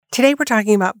Today, we're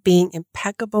talking about being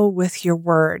impeccable with your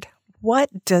word. What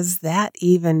does that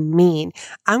even mean?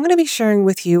 I'm going to be sharing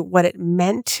with you what it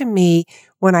meant to me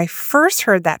when I first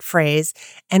heard that phrase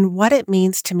and what it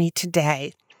means to me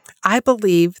today. I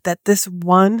believe that this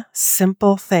one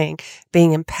simple thing,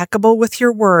 being impeccable with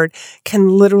your word, can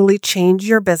literally change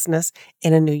your business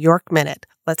in a New York minute.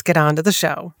 Let's get on to the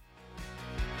show.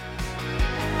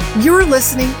 You're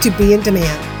listening to Be in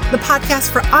Demand, the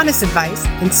podcast for honest advice,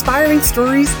 inspiring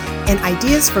stories, and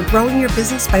ideas for growing your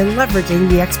business by leveraging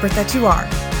the expert that you are.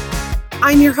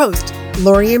 I'm your host,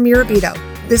 Lori-Ann Mirabito,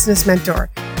 business mentor,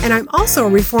 and I'm also a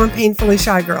reformed painfully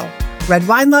shy girl, red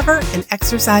wine lover, and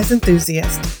exercise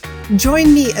enthusiast.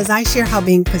 Join me as I share how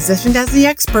being positioned as the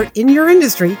expert in your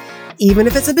industry, even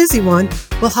if it's a busy one,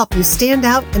 will help you stand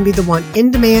out and be the one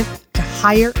in demand to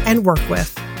hire and work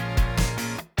with.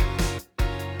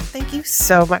 Thank you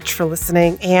so much for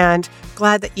listening and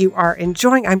glad that you are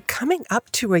enjoying. I'm coming up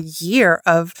to a year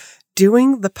of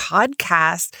doing the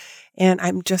podcast and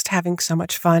I'm just having so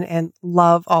much fun and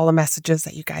love all the messages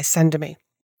that you guys send to me.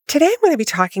 Today, I'm going to be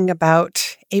talking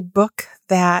about a book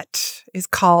that is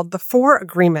called The Four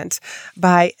Agreements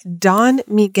by Don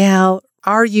Miguel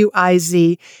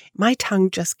Ruiz. My tongue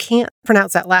just can't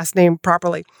pronounce that last name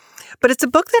properly. But it's a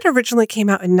book that originally came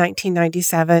out in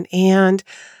 1997 and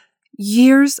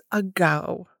years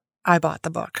ago, I bought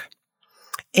the book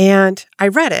and I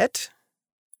read it.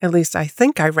 At least I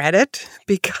think I read it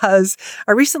because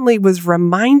I recently was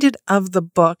reminded of the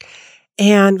book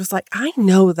and was like, I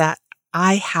know that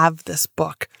I have this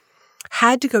book.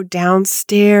 Had to go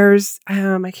downstairs. I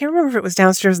can't remember if it was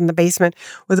downstairs in the basement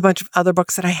with a bunch of other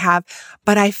books that I have,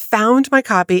 but I found my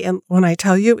copy. And when I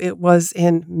tell you it was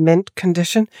in mint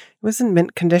condition,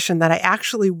 that I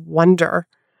actually wonder,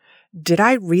 did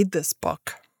I read this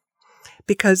book?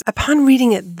 Because upon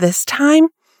reading it this time,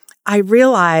 I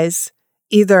realized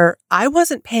either I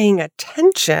wasn't paying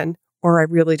attention or I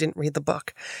really didn't read the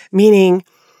book. Meaning,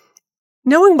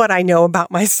 knowing what I know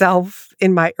about myself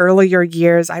in my earlier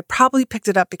years, I probably picked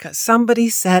it up because somebody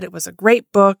said it was a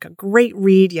great book, a great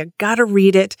read, you gotta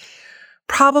read it.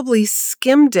 Probably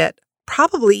skimmed it,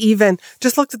 probably even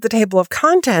just looked at the table of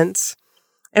contents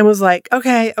and was like,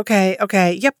 okay,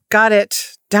 yep, got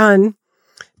it, done.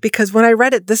 Because when I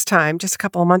read it this time, just a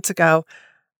couple of months ago,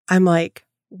 I'm like,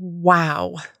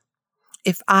 wow,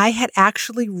 if I had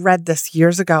actually read this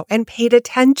years ago and paid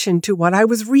attention to what I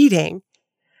was reading,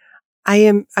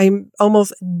 I'm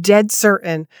almost dead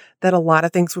certain that a lot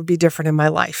of things would be different in my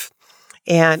life.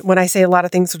 And when I say a lot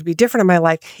of things would be different in my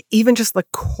life, even just the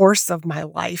course of my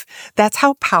life, that's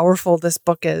how powerful this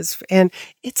book is. And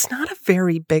it's not a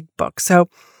very big book. So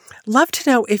love to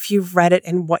know if you've read it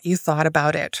and what you thought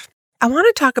about it. I want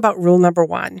to talk about rule number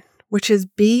 1, which is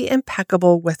be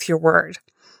impeccable with your word.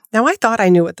 Now, I thought I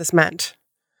knew what this meant.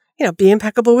 Be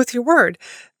impeccable with your word.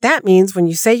 That means when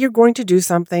you say you're going to do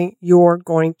something, you're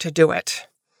going to do it.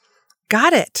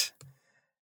 Got it.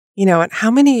 And how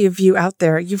many of you out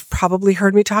there, you've probably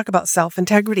heard me talk about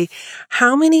self-integrity.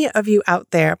 How many of you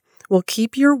out there will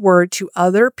keep your word to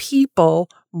other people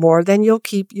more than you'll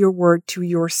keep your word to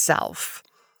yourself?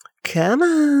 Come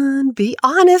on, be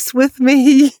honest with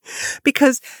me.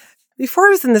 Because before I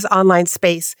was in this online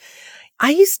space, I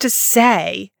used to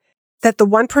say that the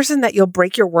one person that you'll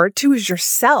break your word to is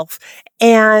yourself.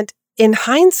 And in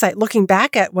hindsight, looking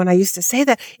back at when I used to say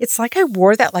that, it's like I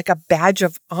wore that like a badge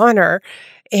of honor.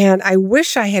 And I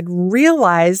wish I had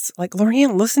realized, like,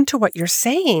 Lori-Ann, listen to what you're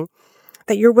saying,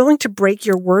 that you're willing to break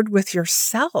your word with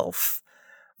yourself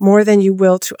more than you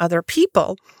will to other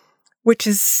people, which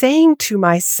is saying to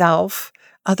myself,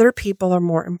 other people are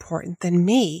more important than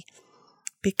me.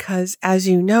 Because as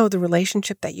you know, the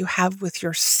relationship that you have with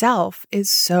yourself is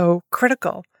so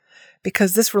critical.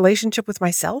 Because this relationship with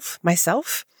myself,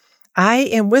 I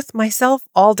am with myself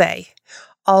all day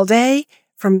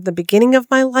from the beginning of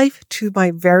my life to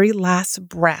my very last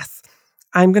breath.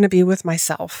 I'm going to be with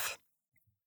myself.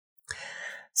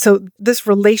 So this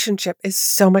relationship is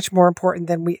so much more important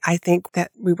than I think that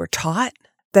we were taught,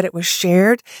 that it was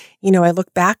shared. I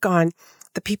look back on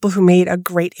the people who made a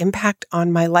great impact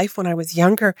on my life when I was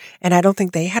younger, and I don't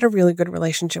think they had a really good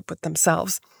relationship with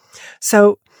themselves.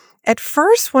 So at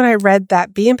first, when I read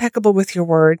that, be impeccable with your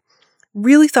word,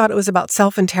 really thought it was about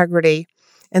self-integrity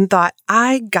and thought,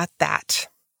 I got that.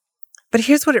 But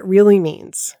here's what it really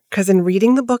means. Because in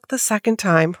reading the book the second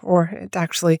time, or it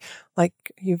actually, like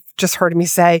you've just heard me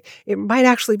say, it might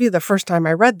actually be the first time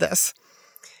I read this.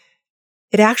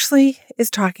 It actually is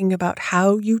talking about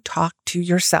how you talk to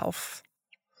yourself.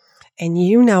 And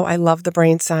I love the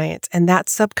brain science, and that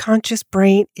subconscious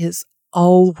brain is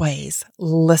always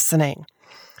listening.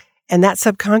 And that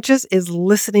subconscious is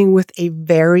listening with a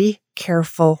very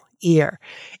careful ear.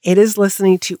 It is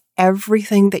listening to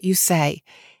everything that you say.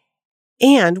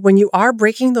 And when you are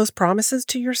breaking those promises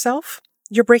to yourself,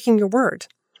 you're breaking your word.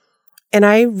 And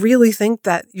I really think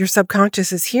that your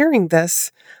subconscious is hearing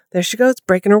this. There she goes,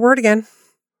 breaking her word again.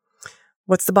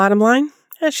 What's the bottom line?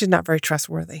 She's not very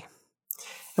trustworthy.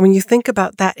 And when you think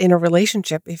about that in a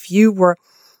relationship, if you were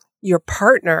your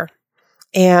partner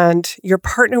and your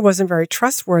partner wasn't very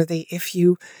trustworthy, if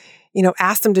you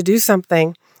asked them to do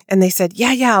something and they said,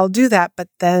 yeah, I'll do that, but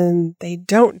then they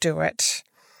don't do it,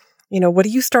 what do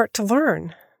you start to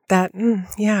learn? That,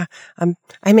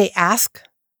 I may ask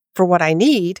for what I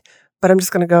need, but I'm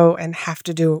just going to go and have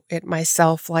to do it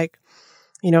myself, like,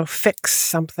 fix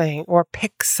something or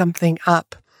pick something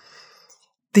up.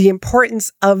 The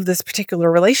importance of this particular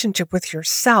relationship with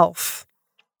yourself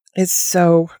is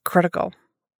so critical.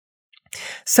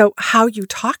 So how you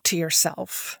talk to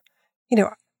yourself,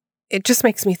 it just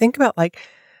makes me think about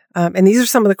and these are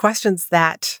some of the questions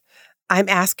that I'm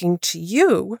asking to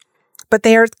you, but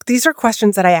these are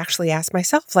questions that I actually ask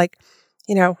myself.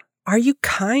 Are you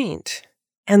kind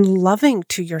and loving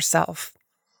to yourself?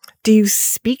 Do you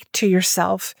speak to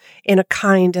yourself in a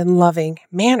kind and loving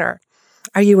manner?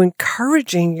 Are you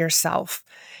encouraging yourself?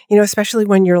 Especially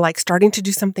when you're starting to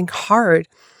do something hard.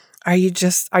 Are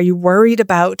you worried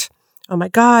about, oh my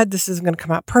God, this isn't going to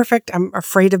come out perfect. I'm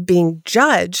afraid of being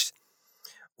judged.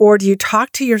 Or do you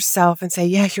talk to yourself and say,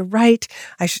 yeah, you're right.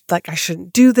 I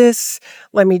shouldn't do this.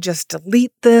 Let me just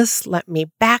delete this. Let me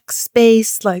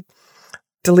backspace,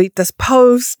 delete this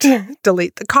post,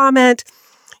 delete the comment,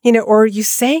 or are you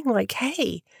saying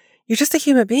hey, you're just a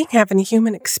human being having a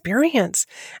human experience.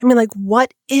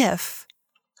 What if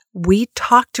we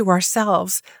talk to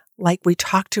ourselves like we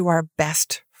talk to our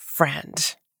best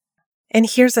friend? And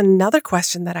here's another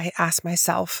question that I ask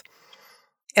myself,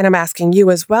 and I'm asking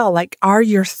you as well, are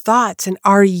your thoughts and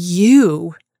are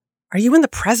you in the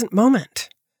present moment?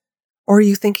 Or are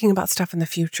you thinking about stuff in the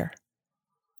future?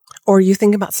 Or are you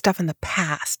thinking about stuff in the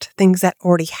past, things that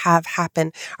already have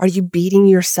happened? Are you beating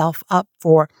yourself up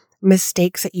for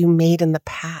mistakes that you made in the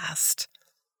past?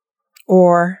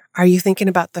 Or are you thinking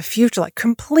about the future,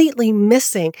 completely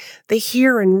missing the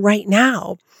here and right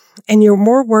now? And you're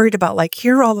more worried about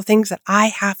here are all the things that I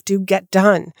have to get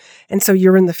done. And so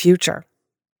you're in the future.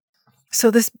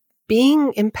 So this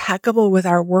being impeccable with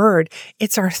our word,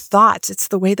 it's our thoughts. It's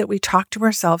the way that we talk to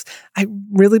ourselves. I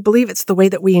really believe it's the way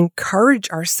that we encourage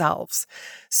ourselves.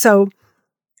 So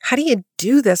how do you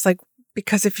do this?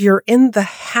 Because if you're in the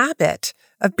habit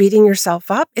of beating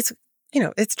yourself up, it's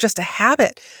just a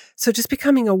habit. So just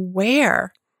becoming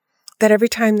aware that every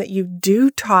time that you do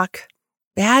talk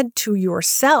bad to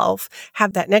yourself,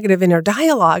 have that negative inner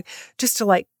dialogue, just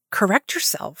to correct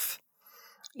yourself.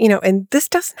 And this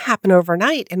doesn't happen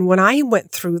overnight. And when I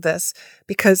went through this,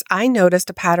 because I noticed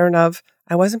a pattern of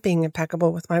I wasn't being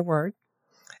impeccable with my word,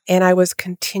 and I was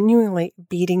continually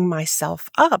beating myself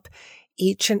up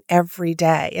each and every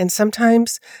day. And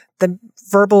sometimes the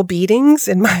verbal beatings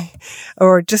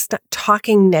or just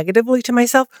talking negatively to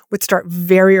myself would start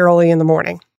very early in the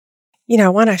morning. I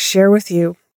want to share with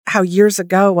you how years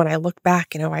ago, when I look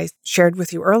back, I shared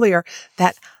with you earlier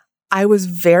that I was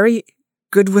very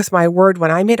good with my word. When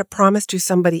I made a promise to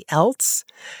somebody else,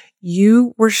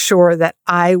 you were sure that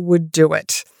I would do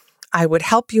it. I would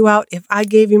help you out. If I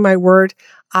gave you my word,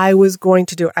 I was going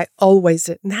to do it. I always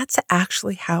did. And that's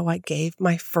actually how I gave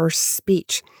my first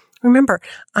speech. Remember,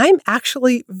 I'm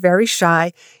actually very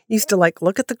shy, used to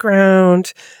look at the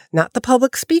ground, not the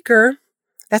public speaker.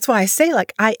 That's why I say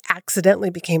I accidentally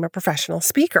became a professional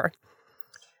speaker.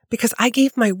 Because I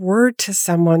gave my word to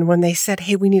someone when they said,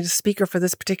 hey, we need a speaker for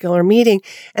this particular meeting.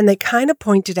 And they kind of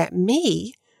pointed at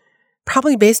me,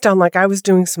 probably based on I was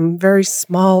doing some very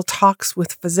small talks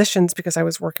with physicians because I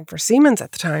was working for Siemens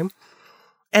at the time.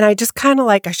 And I just kind of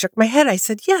I shook my head. I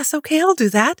said, yes, okay, I'll do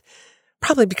that.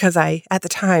 Probably because I, at the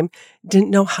time, didn't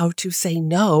know how to say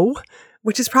no,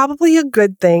 which is probably a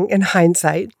good thing in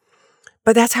hindsight.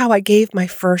 But that's how I gave my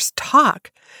first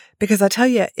talk. Because I tell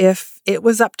you, if it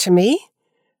was up to me,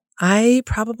 I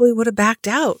probably would have backed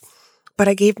out, but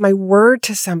I gave my word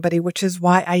to somebody, which is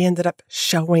why I ended up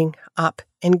showing up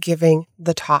and giving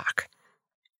the talk.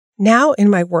 Now in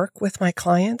my work with my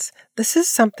clients, this is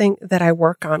something that I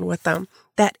work on with them,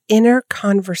 that inner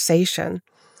conversation,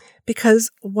 because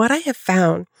what I have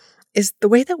found is the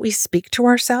way that we speak to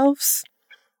ourselves,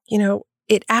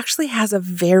 it actually has a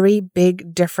very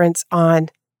big difference on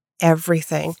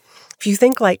everything. If you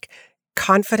think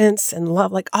confidence and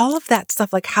love, all of that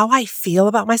stuff, how I feel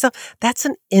about myself, that's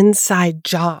an inside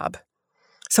job.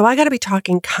 So I got to be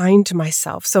talking kind to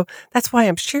myself. So that's why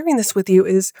I'm sharing this with you,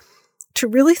 is to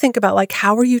really think about, like,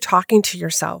 how are you talking to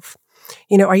yourself?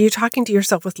 Are you talking to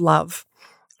yourself with love?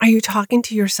 Are you talking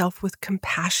to yourself with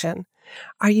compassion?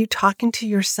 Are you talking to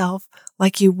yourself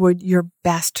like you would your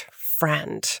best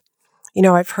friend?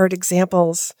 I've heard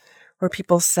examples where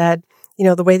people said,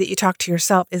 the way that you talk to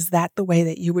yourself, is that the way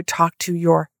that you would talk to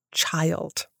your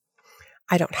child?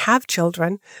 I don't have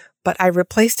children, but I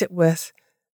replaced it with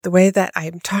the way that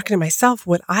I'm talking to myself.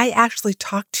 Would I actually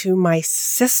talk to my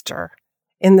sister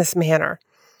in this manner,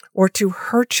 or to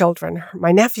her children,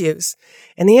 my nephews?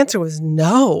 And the answer was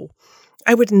no.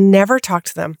 I would never talk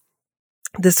to them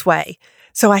this way.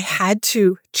 So I had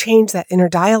to change that inner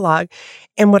dialogue.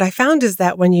 And what I found is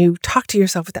that when you talk to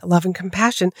yourself with that love and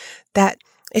compassion, that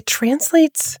it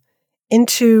translates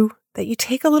into that you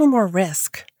take a little more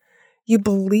risk. You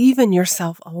believe in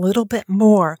yourself a little bit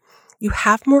more. You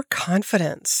have more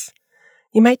confidence.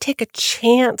 You might take a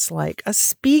chance, like a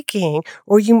speaking,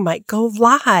 or you might go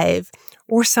live,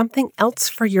 or something else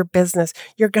for your business.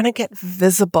 You're going to get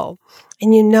visible.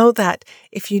 And you know that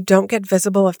if you don't get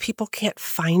visible, if people can't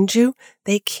find you,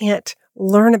 they can't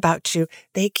learn about you.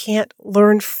 They can't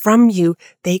learn from you.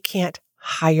 They can't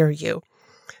hire you.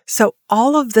 So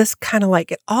all of this kind of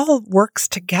like, it all works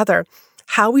together.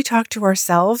 How we talk to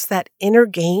ourselves, that inner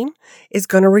game, is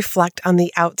going to reflect on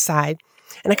the outside.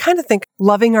 And I kind of think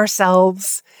loving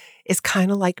ourselves is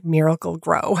kind of like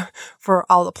Miracle-Gro for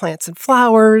all the plants and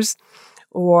flowers,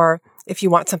 or if you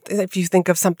think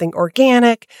of something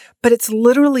organic, but it's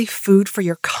literally food for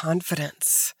your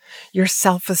confidence, your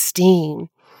self-esteem.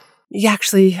 You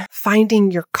actually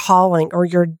finding your calling or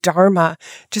your dharma,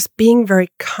 just being very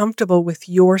comfortable with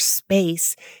your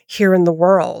space here in the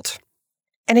world.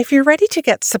 And if you're ready to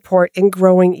get support in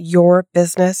growing your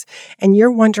business and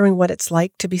you're wondering what it's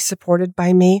like to be supported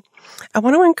by me, I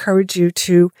want to encourage you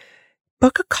to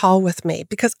book a call with me,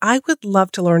 because I would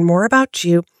love to learn more about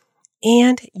you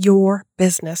and your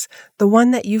business, the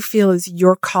one that you feel is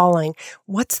your calling.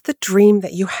 What's the dream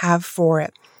that you have for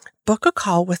it? Book a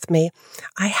call with me.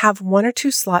 I have 1 or 2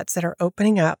 slots that are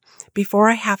opening up before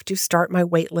I have to start my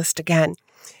wait list again.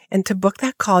 And to book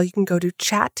that call, you can go to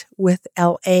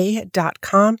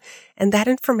chatwithla.com, and that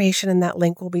information and that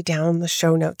link will be down in the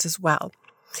show notes as well.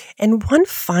 And one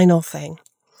final thing,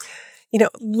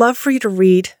 love for you to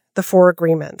read The 4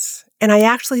 Agreements. And I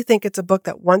actually think it's a book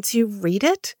that once you read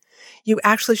it, you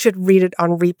actually should read it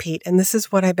on repeat. And this is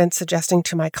what I've been suggesting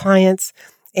to my clients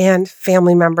and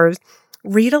family members.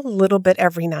 Read a little bit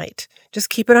every night. Just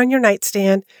keep it on your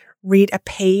nightstand. Read a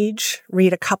page,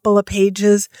 read a couple of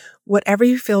pages, whatever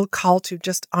you feel called to,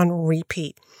 just on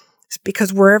repeat.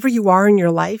 Because wherever you are in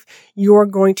your life, you're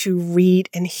going to read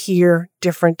and hear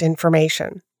different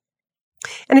information.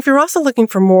 And if you're also looking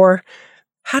for more,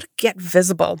 how to get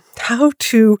visible, how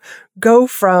to go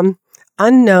from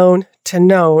unknown to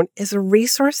known, is a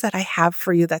resource that I have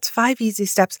for you. That's 5 easy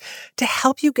steps to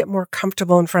help you get more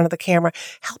comfortable in front of the camera,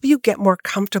 help you get more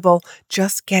comfortable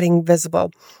just getting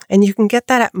visible. And you can get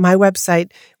that at my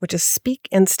website, which is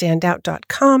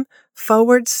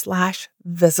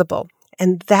speakandstandout.com/visible.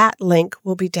 And that link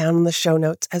will be down in the show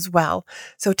notes as well.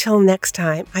 So till next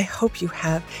time, I hope you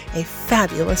have a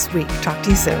fabulous week. Talk to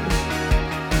you soon.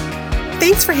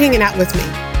 Thanks for hanging out with me.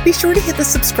 Be sure to hit the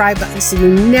subscribe button so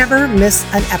you never miss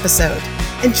an episode.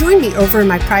 And join me over in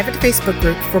my private Facebook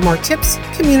group for more tips,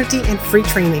 community, and free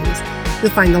trainings.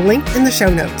 You'll find the link in the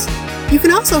show notes. You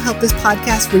can also help this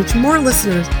podcast reach more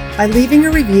listeners by leaving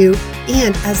a review.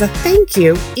 And as a thank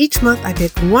you, each month I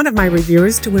pick one of my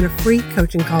reviewers to win a free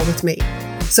coaching call with me.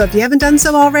 So if you haven't done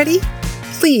so already,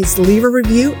 please leave a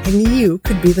review and you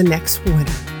could be the next winner.